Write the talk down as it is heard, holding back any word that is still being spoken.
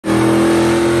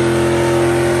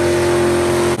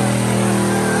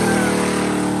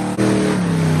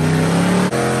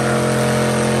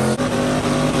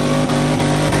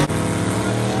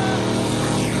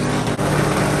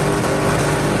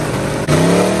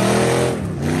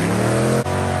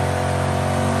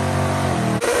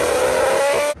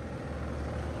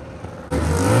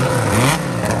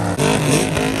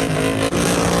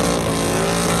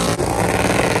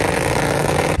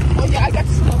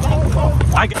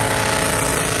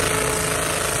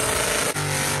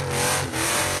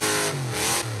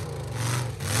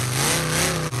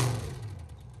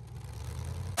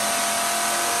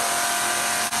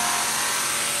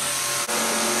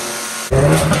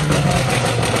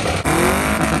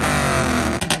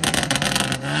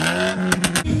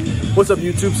What's up,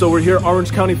 YouTube? So we're here at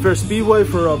Orange County Fair Speedway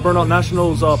for Burnout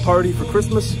Nationals party for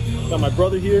Christmas. Got my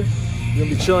brother here. We're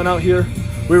gonna be chilling out here.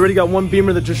 We already got one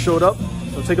Beamer that just showed up.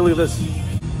 So take a look at this.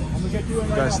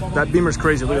 Guys, that Beamer's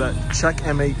crazy. Look at that. Check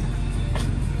M8.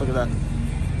 Look at that.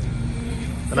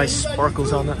 The nice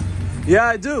sparkles on that. Yeah,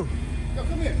 I do. Yo,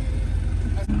 come here.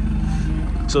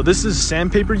 So this is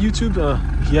sandpaper, YouTube.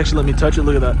 He actually let me touch it.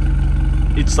 Look at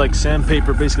that. It's like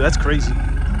sandpaper, basically. That's crazy.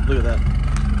 Look at that.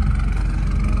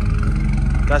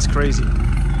 That's crazy.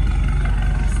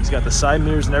 He's got the side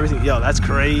mirrors and everything. Yo, that's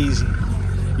crazy.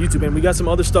 YouTube, man, we got some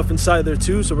other stuff inside there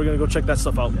too, so we're gonna go check that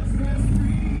stuff out.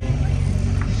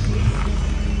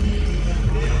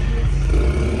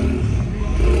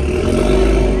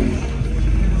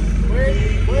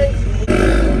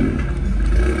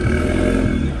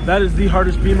 That is the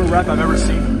hardest Beamer wrap I've ever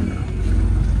seen.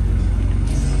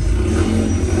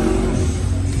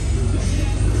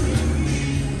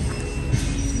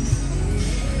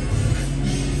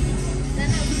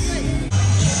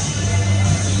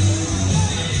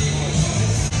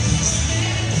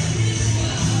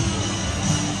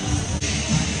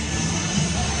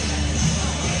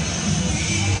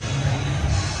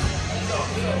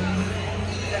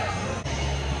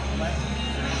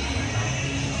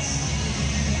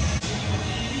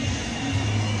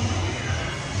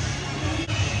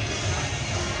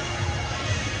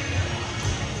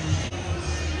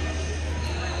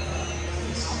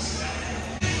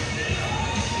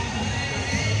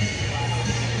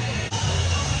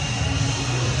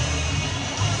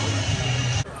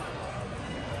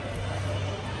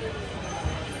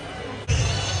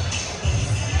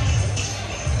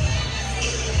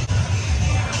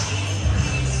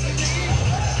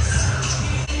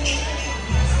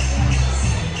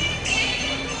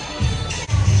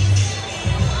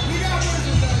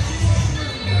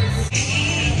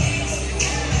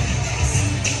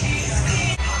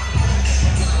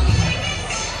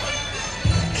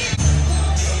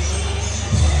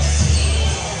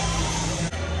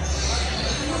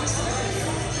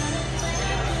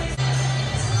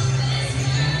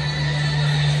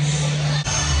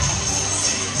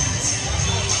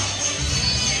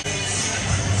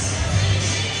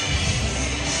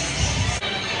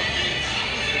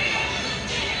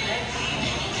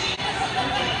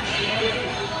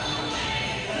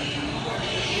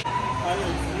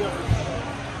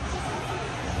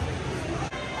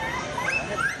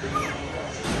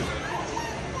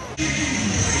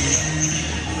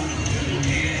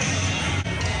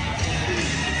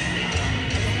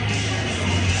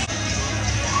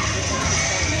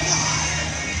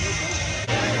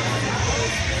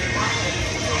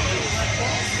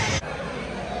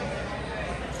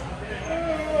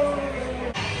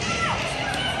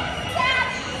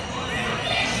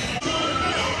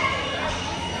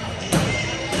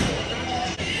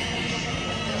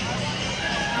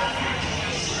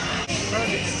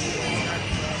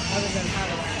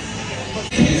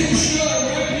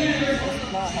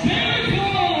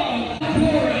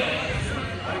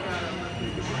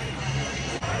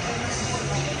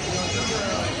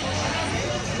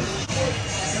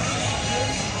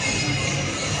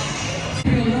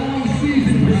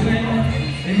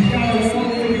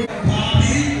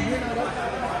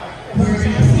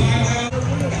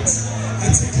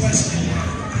 That's a question.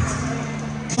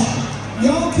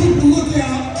 Y'all keep a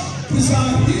lookout, because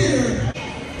I'm here.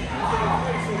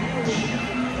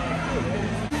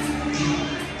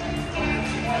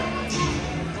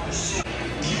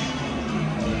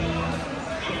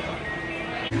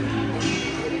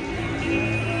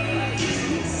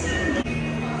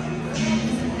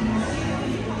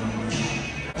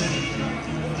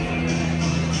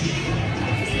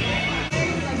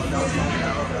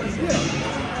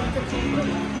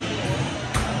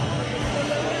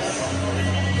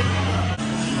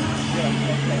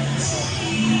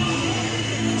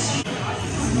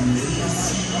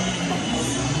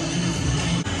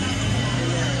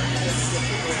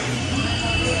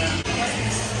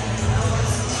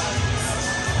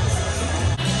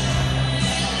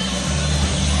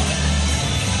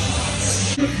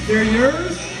 They're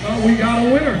yours, but we got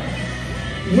a winner.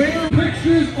 Winner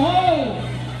pictures all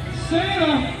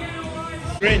Santa.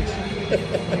 Grinch.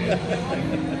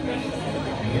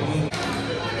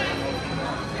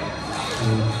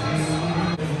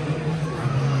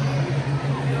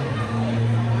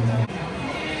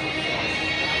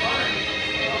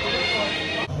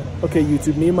 Okay,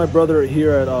 YouTube, me and my brother are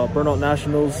here at Burnout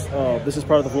Nationals. This is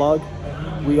part of the vlog.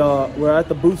 We're at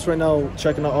the booths right now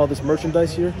checking out all this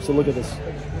merchandise here. So look at this.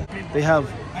 They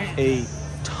have a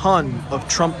ton of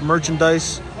Trump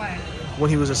merchandise when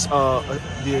he was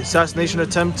the assassination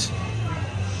attempt.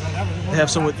 They have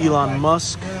some with Elon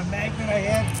Musk.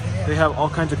 They have all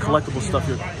kinds of collectible stuff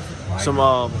here. Some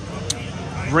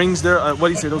rings there. What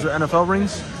do you say? Those are NFL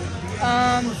rings?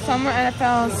 Some were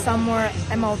NFL, some were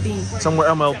MLB. Some were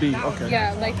MLB. Okay.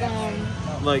 Yeah,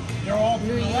 like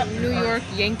New York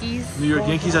Yankees. New York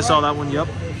Yankees. I saw that one. Yep.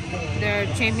 Their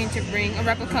championship ring, a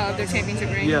replica of their championship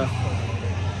ring. Yeah.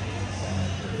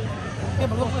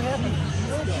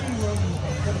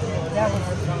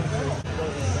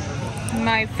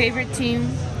 My favorite team,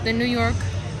 the New York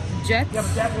Jets.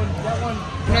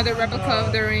 Another replica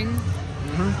of the ring.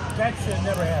 That should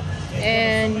never happen.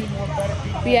 And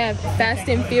we have Fast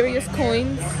and Furious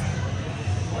coins.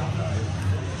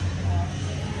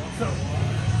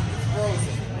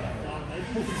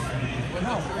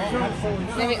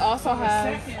 Then we also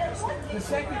have The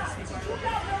second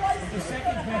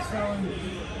best-selling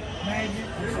magnet.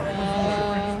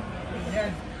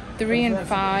 3 and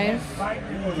 5.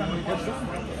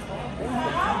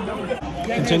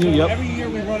 Continue. Yep. Every year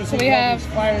we run a So we have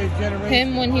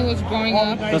him when he was growing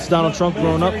up. That's Donald Trump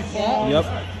growing up. Yep.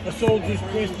 A soldier's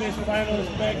Christmas, final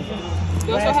inspection.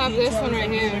 We also have this one right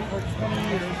here.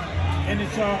 And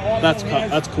it's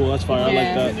That's cool. That's fire. I like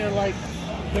And that. they're like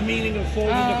the meaning of folding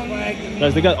the flag.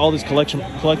 Guys, they got all this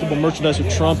collectible merchandise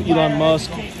with Trump, Elon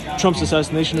Musk, Trump's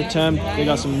assassination attempt. They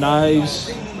got some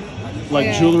knives,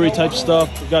 like jewelry type stuff.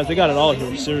 Guys, they got it all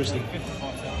here. Seriously.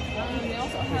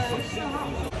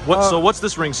 What? So what's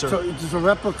this ring, sir? So it's a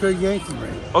replica Yankee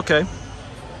ring. Okay.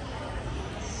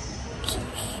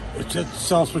 It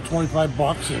sells for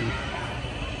 $25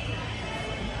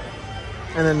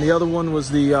 And then the other one was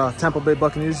the Tampa Bay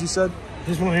Buccaneers, you said?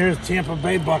 This one here is Tampa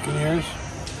Bay Buccaneers.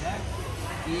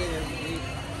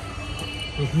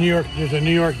 There's New York. There's a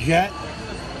New York Jet.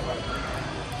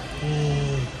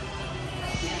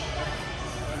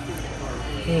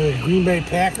 Green Bay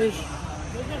Packers.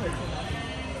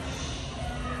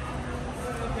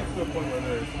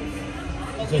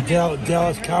 The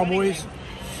Dallas Cowboys.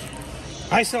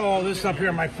 I sell all this up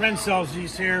here. My friend sells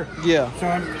these here. Yeah. So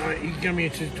he told me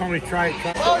to try it.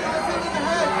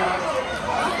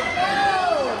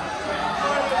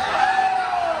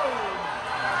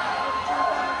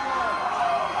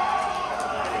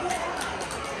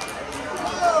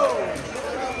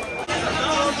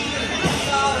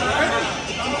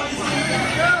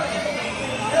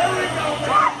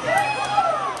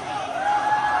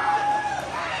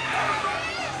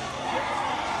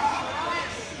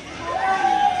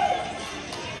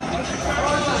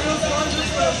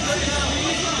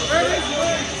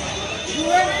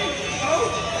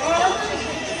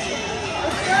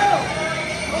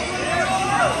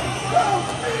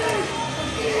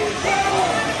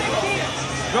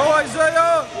 Go,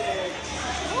 Isaiah!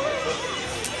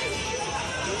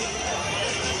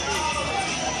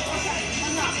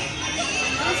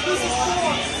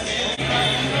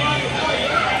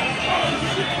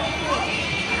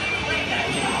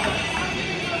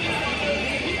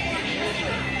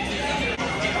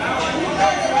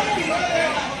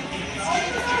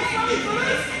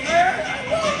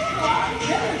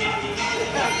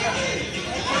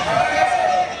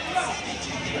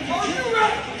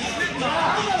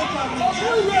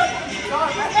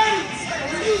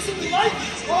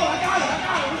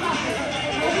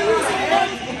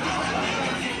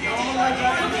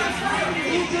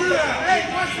 Hey,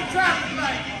 watch the traffic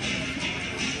light.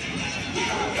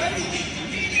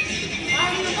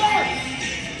 On your mark.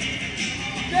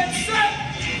 Get set.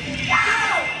 Go!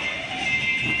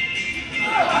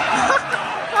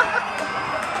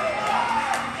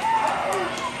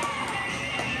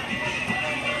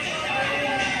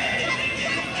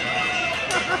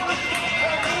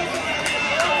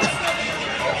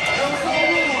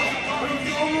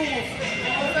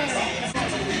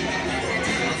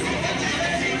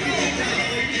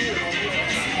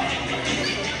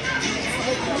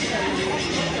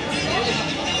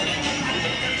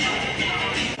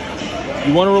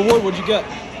 You won a reward? What'd you get?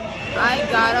 I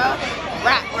got a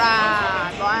rat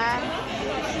rod, boy.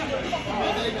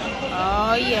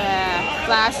 Oh yeah,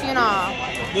 flashing off.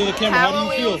 Look at the camera. How do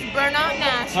you feel? Burnout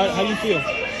National. How do you feel? I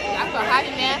feel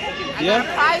happy, man. I Yeah? got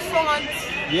a prize for once.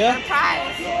 Yeah? Got a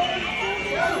prize.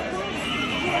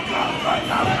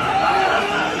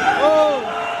 Oh!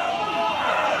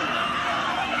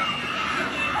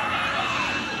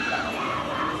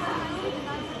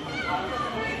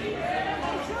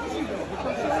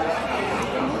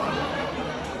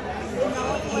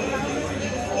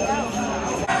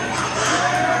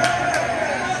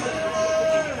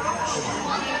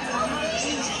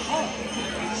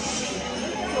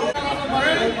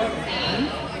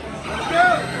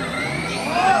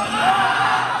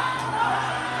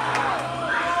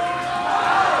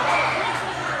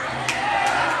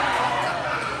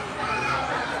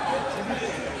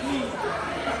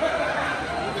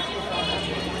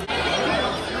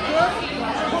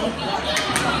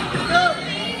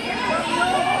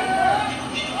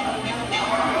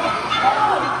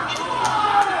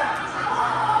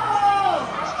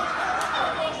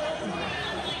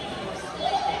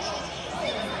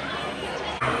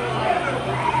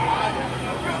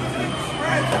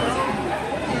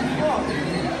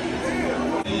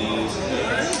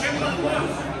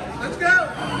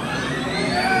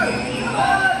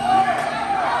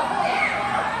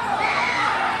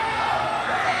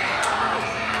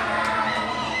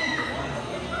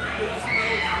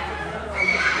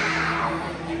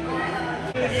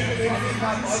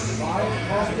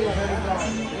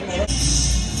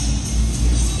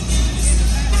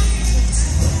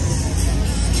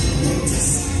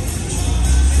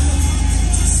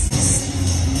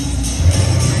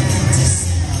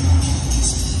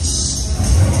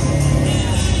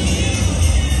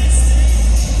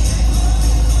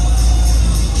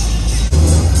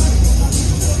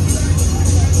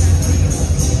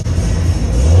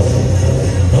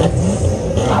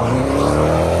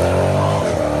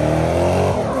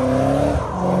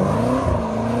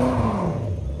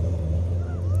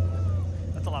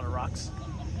 That's a lot of rocks.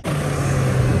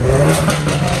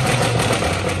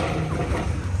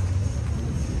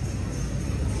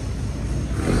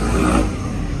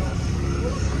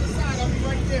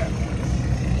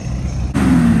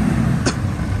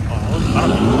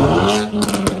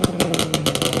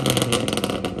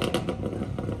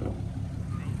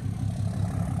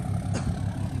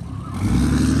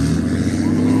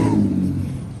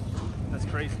 That's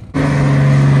crazy.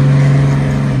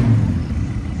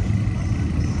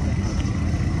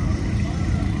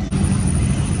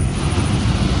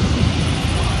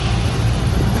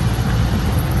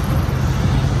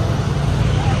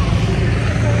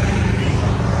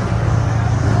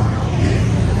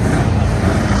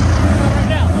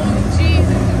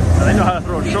 They know how to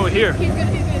throw a show here.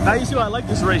 Now you see why I like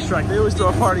this racetrack. They always throw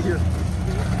a party here.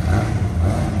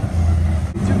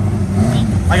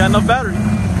 I got enough battery.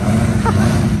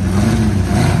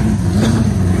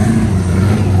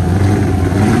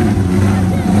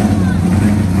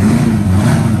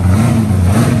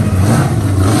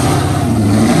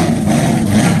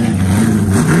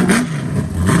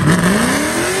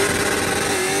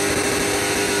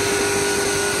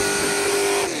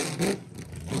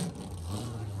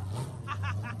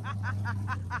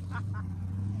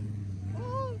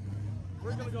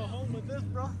 We're gonna go home with this,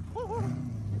 bro.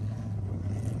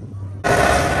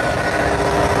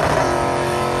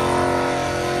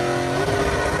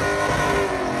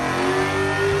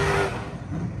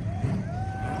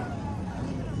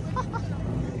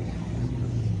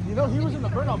 You know, he was in the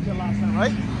Burnout pit last time,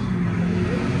 right?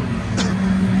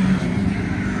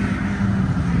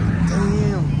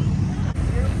 Damn.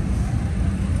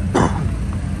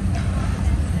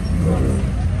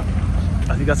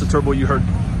 I think that's the turbo you heard.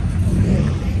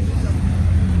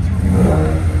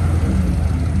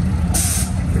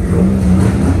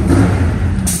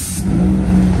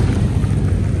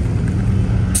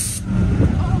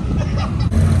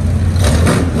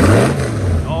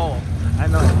 Oh, I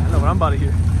know what I'm about to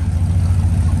hear.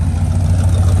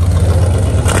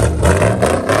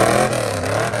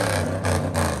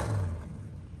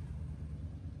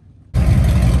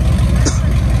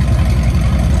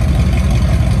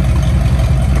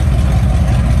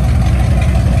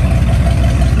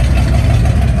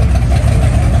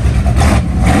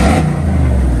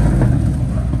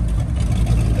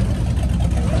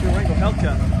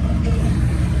 Hellcat.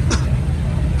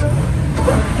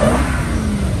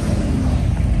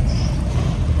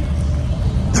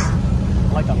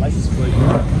 I like that license plate.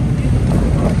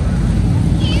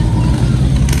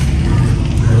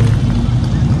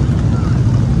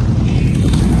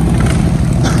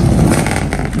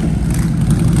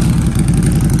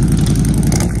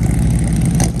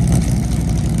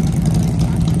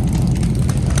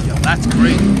 Yo, that's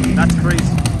great. That's crazy.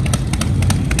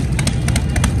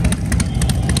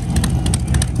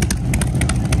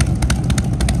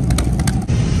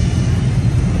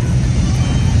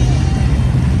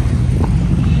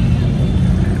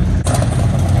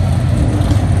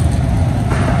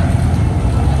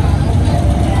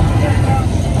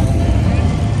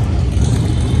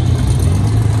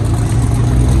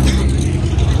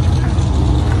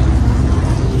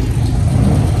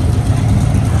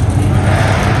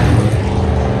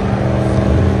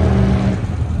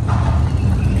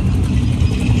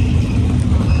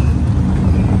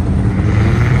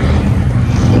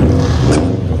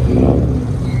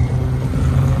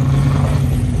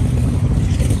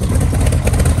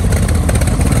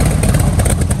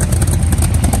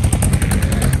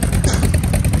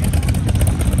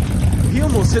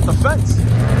 Almost hit the fence.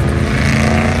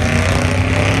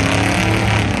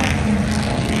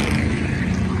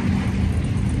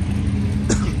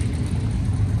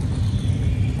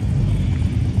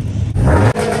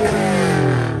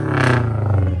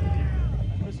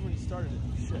 This is when he started it.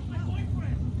 Shit.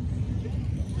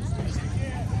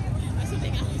 That's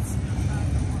something else.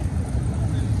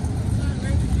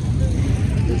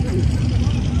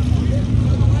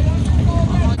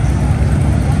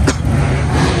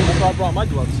 That's why I brought my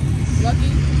gloves. Lucky.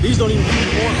 These don't even need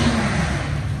warm.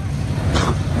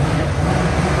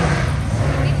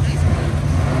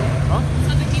 Huh?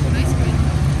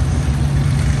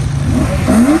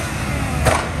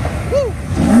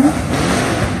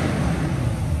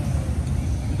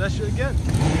 that shit again.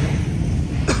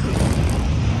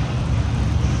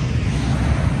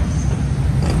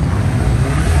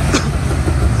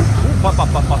 Pop, pop,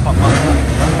 pop, pop, pop, pop.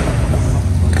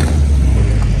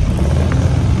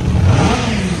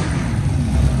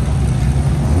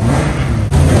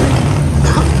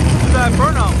 That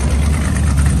burnout.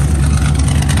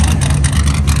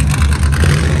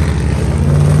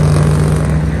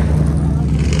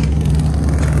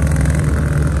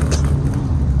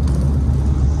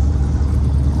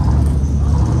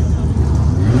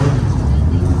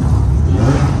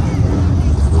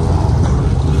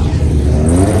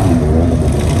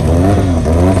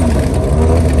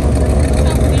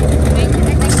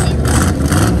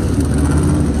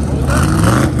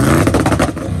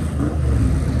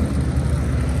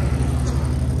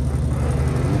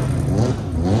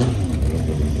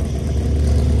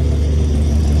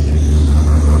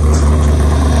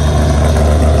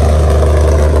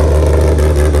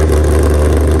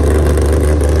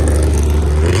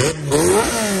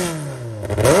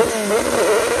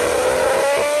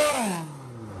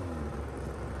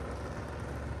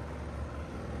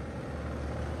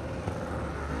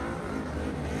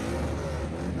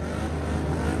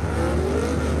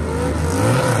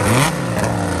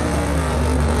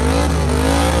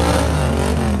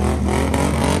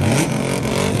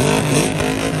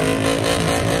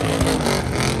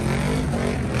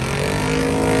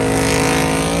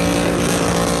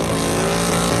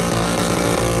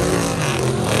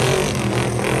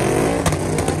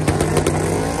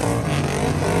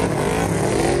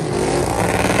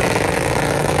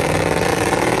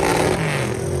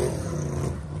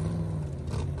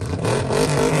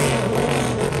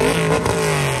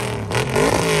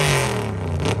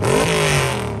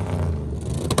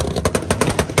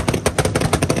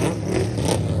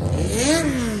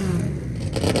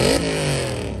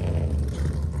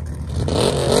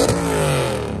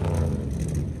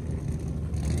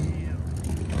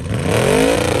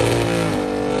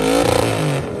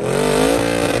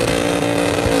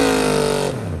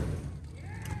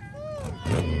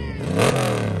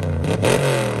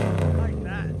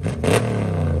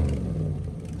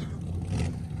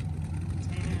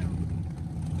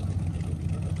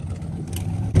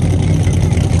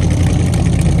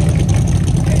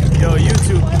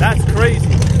 That's crazy.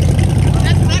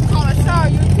 That's what I call a show,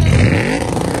 you too.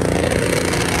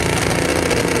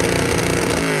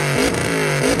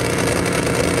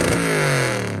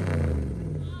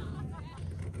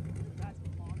 That's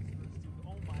monstrous, dude.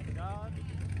 Oh my god.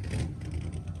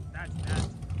 That's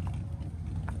nasty.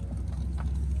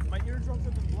 My eardrums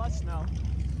have been blessed now.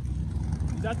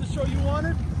 Is that the show you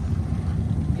wanted?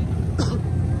 We're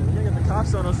gonna get the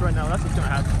cops on us right now. That's what's gonna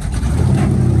happen.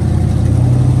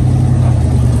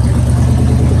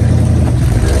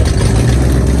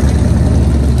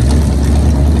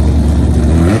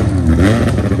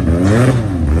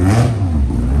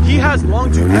 He has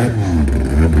longitude.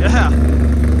 Yeah.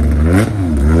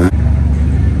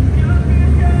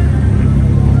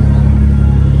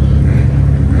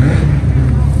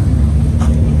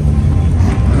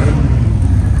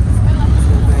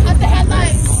 At the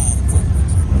headlights.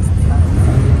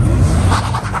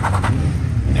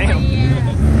 Damn.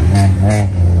 Yeah.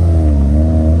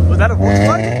 Was that a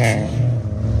Volkswagen?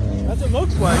 That's a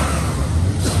Volkswagen.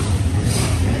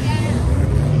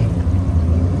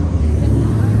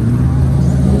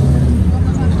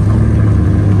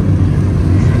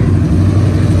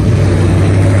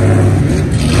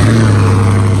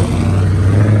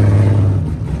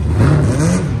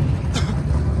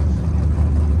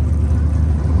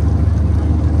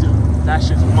 That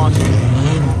shit's monstrous.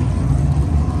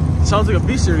 Sounds like a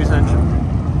B-Series engine.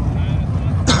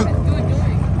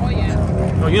 Oh,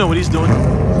 yeah. Oh, you know what he's doing.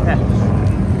 Yeah.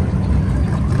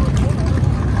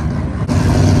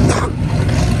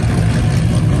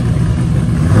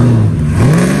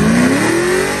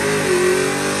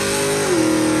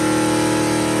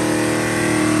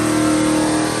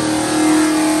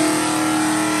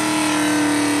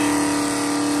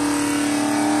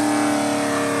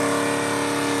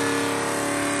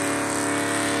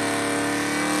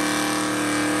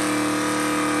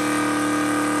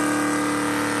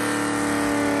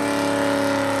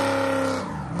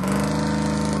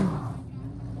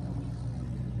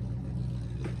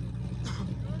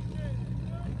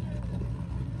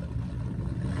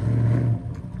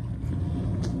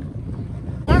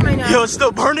 Yo, it's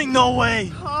still burning? No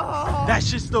way. Oh, That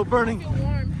shit's still burning. I feel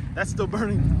warm. That's still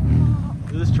burning.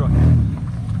 Look at this truck.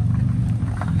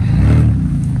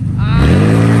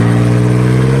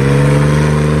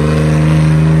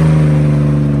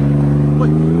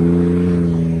 Wait.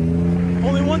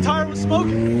 Only one tire was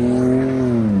smoking.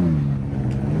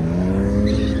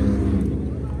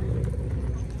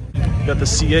 the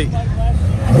C8.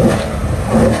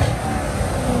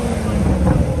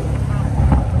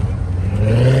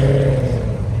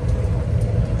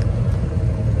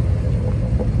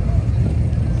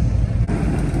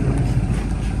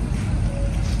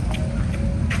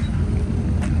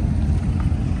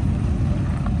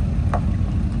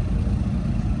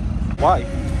 Why?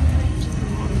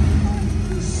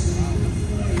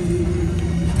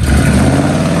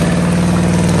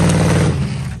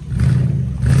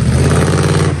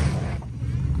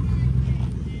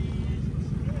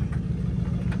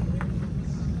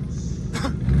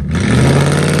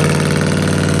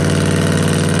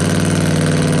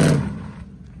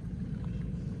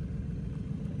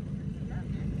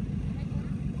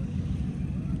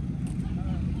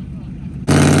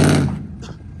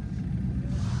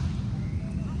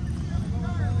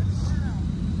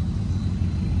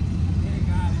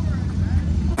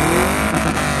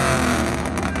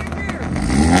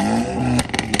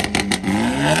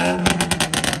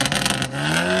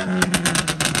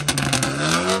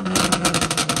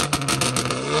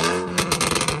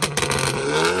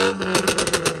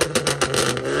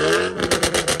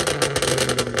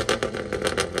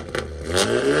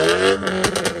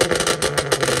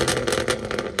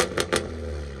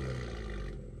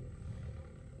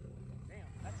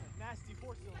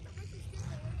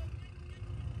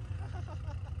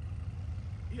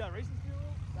 You got racing steel?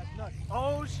 That's nuts.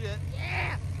 Oh shit.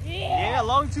 Yeah. Yeah,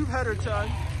 long tube header ton.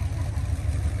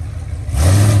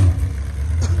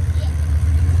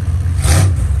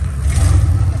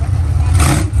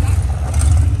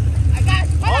 I got it.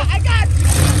 I got it.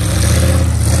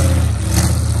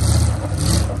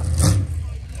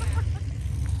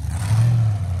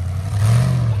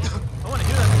 I want to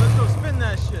hear that. Let's go spin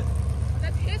that shit.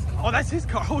 That's his car. Oh, that's his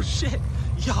car. Oh shit.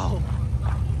 Yo.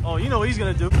 Oh, you know what he's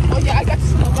gonna do. Oh yeah, I got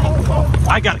this.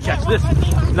 I gotta catch this.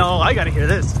 No, I gotta hear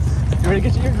this. You ready to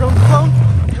get your eardrums blown?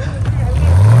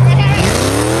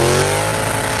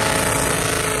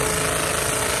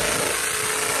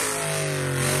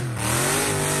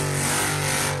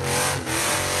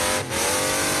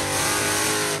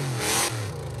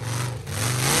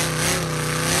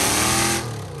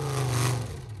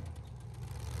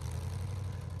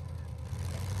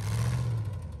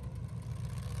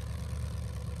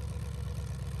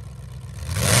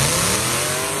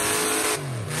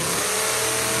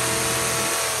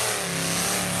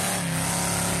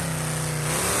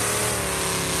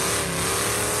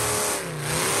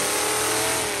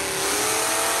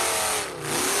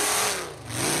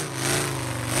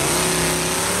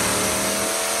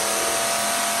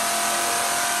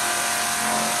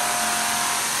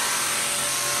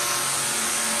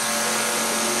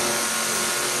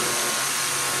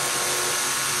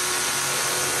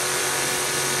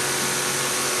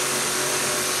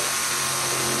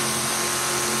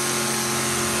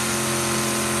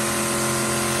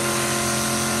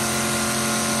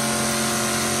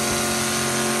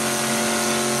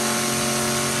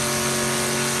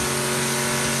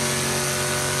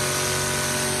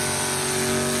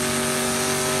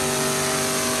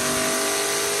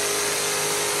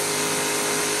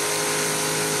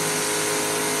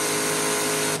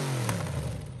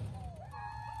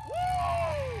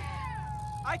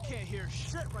 I can't hear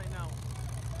shit right now.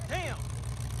 Damn.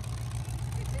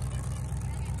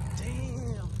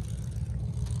 Damn.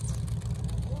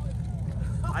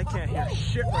 I can't hear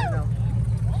shit right now.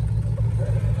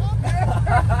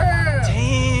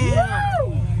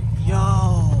 Damn. Yo.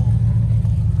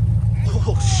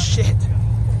 Oh shit.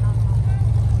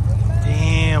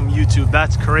 Damn, YouTube,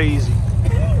 that's crazy.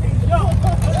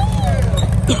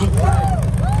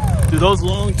 Dude, those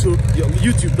long tube, yo,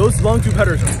 YouTube, those long tube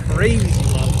headers are crazy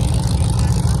loud.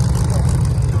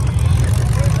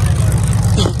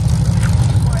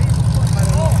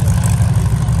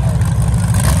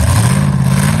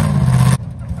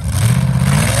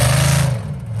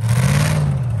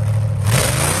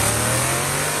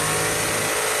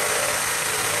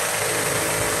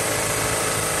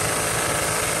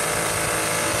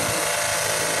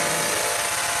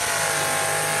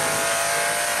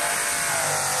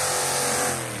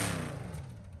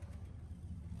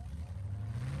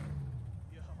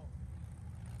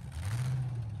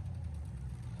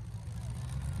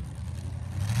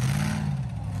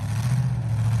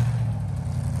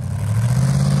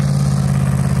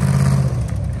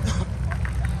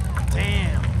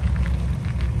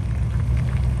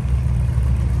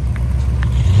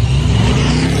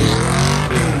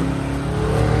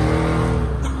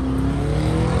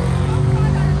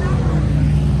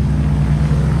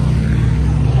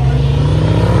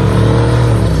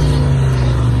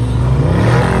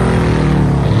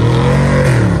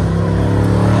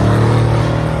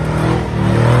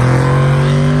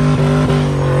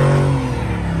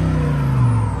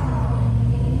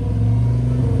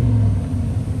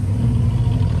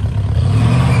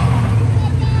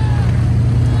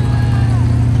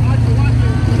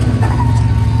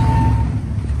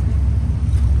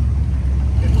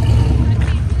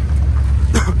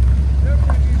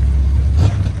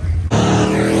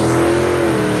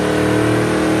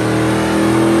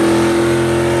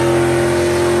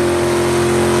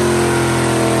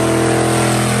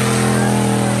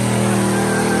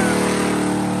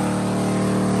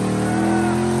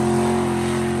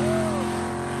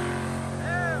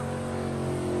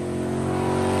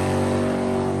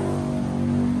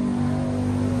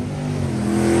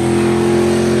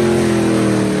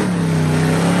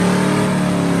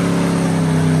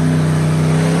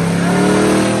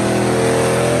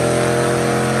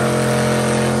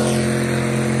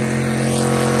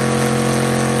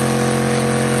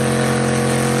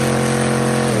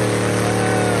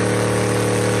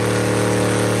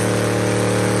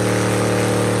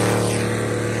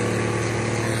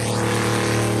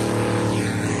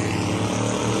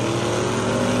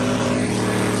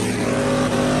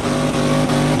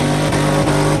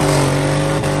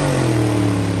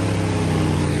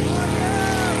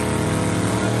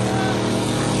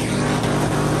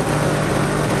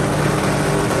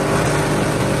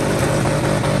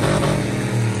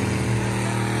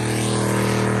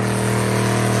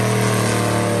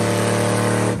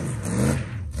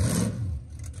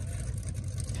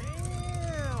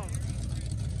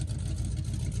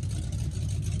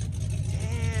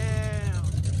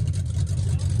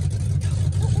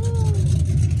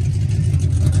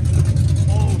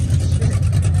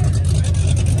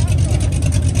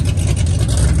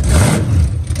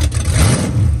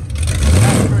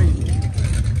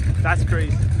 That's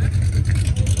crazy.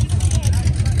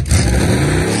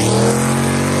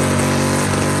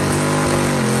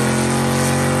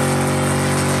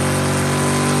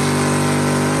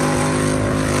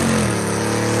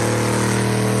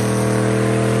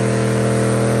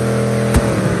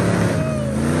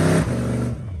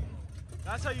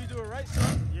 That's how you do it right,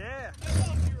 son. Yeah.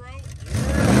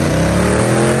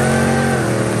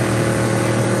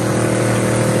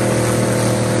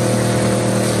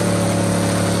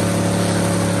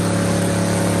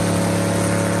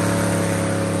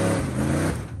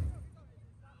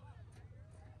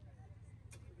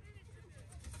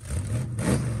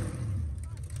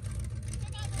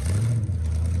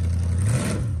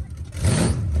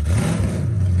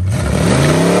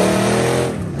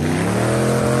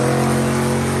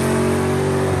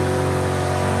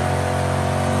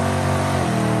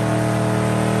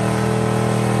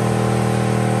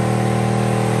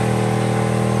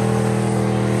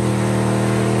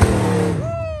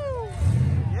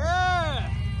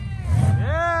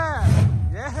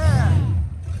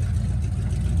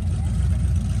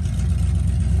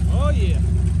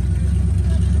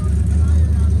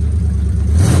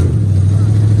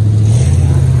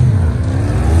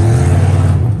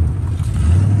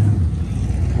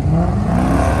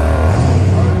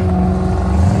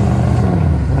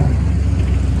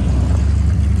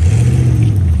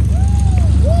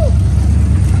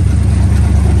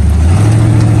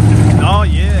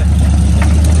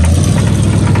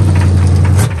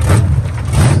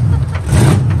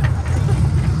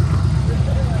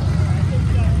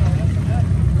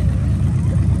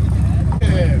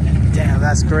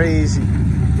 That's crazy.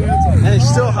 And it's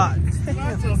still hot.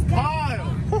 That's a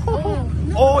pile.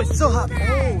 Oh, it's still hot.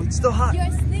 Oh, it's still hot.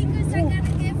 Your sneakers are gonna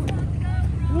get fucked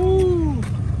up. Woo.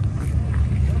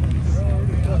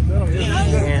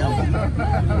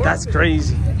 Damn. That's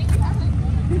crazy. Yo,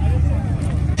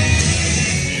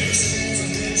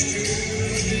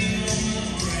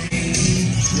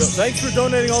 thanks for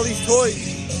donating all these toys.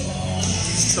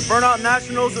 The Burnout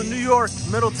Nationals of New York,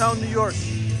 Middletown, New York.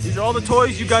 These are all the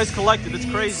toys you guys collected. It's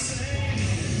crazy.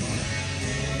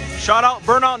 Shout out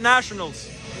Burnout Nationals.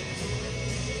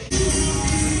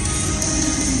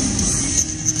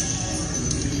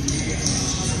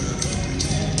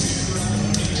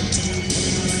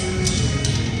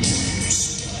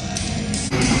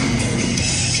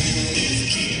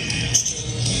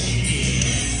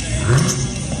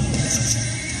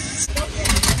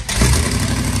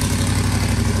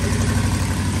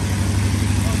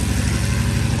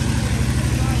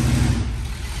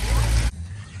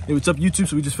 Hey, what's up, YouTube?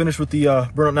 So we just finished with the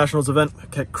Burnout Nationals event. We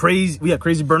had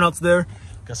crazy burnouts there.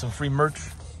 Got some free merch.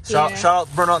 Shout out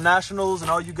Burnout Nationals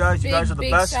and all you guys. You guys are the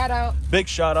best. Shout out. Big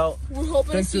shout out. We're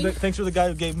hoping Thanks for the guy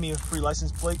who gave me a free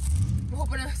license plate. We're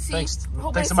hoping to see. Thanks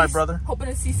to my brother. Hoping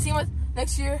to see SEMA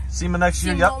next year. SEMA next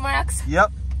year. Yep. Max. Yep.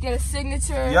 Get a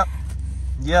signature. Yep.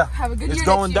 Yeah. Have a good year. It's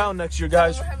going down next year,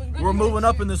 guys. We're moving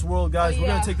up in this world, guys. We're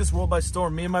gonna take this world by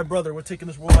storm. Me and my brother, we're taking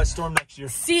this world by storm next year.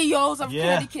 CEOs of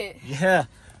Connecticut. Yeah.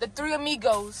 The three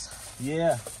amigos.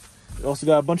 Yeah. We also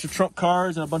got a bunch of trump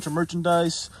cards and a bunch of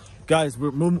merchandise. Guys, we're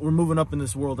moving up in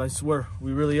this world. I swear,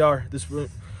 we really are. This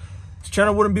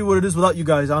channel wouldn't be what it is without you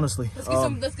guys, honestly.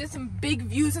 Let's get some big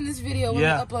views on this video when we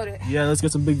upload it. Yeah, let's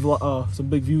get some big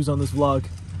views on this vlog.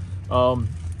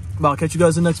 But I'll catch you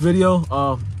guys in the next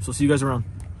video. So see you guys around.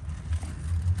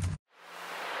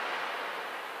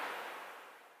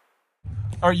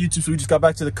 All right, YouTube, so we just got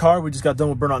back to the car. We just got done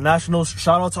with Burnout Nationals.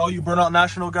 Shout out to all you Burnout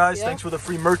National guys. Yep. Thanks for the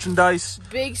free merchandise.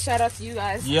 Big shout out to you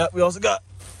guys. Yeah, we also got,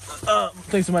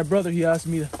 thanks to my brother, he asked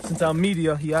me, since I'm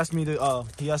media, he asked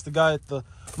the guy at the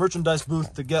merchandise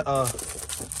booth to get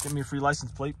me a free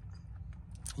license plate.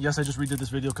 Yes, I just redid this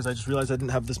video because I just realized I didn't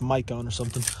have this mic on or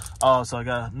something. So I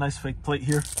got a nice fake plate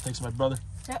here. Thanks to my brother.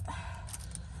 Yep.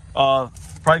 Probably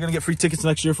gonna get free tickets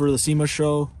next year for the SEMA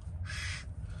show.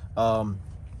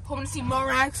 Hoping to see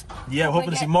Morax. Yeah, hoping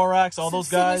to see Morax, all those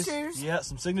guys. Signatures. Yeah,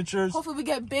 some signatures. Hopefully we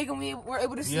get big and we're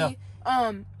able to see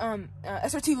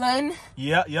SRT Len.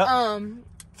 Yeah.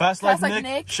 Fast Like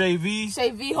Nick, Shay V.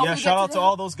 Yeah, shout out to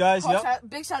all those guys. Yep.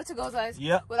 Big shout out to those guys.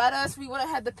 Yeah. Without us, we wouldn't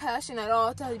have the passion at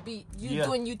all to be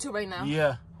doing YouTube right now.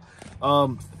 Yeah.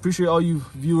 Appreciate all you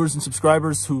viewers and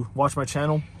subscribers who watch my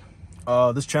channel.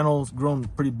 This channel's grown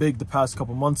pretty big the past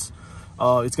couple months.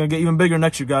 It's gonna get even bigger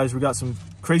next year, guys. We got some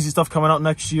crazy stuff coming out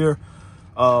next year.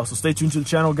 So stay tuned to the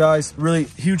channel, guys. Really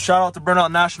huge shout out to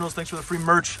Burnout Nationals. Thanks for the free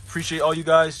merch. Appreciate all you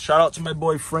guys. Shout out to my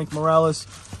boy Frank Morales.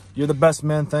 You're the best,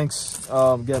 man. Thanks.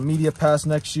 Get a media pass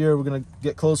next year. We're gonna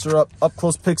get closer up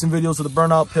close pics and videos of the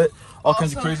Burnout pit. All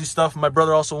kinds of crazy stuff. My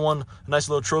brother also won a nice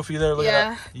little trophy there. Look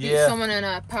at that. Beat someone in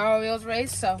a Power Wheels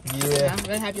race. So I'm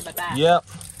really happy about that. Yeah.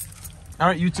 All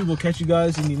right, YouTube. We'll catch you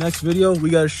guys in the next video. We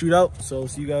got to shoot out. So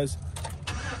see you guys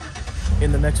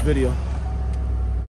in the next video.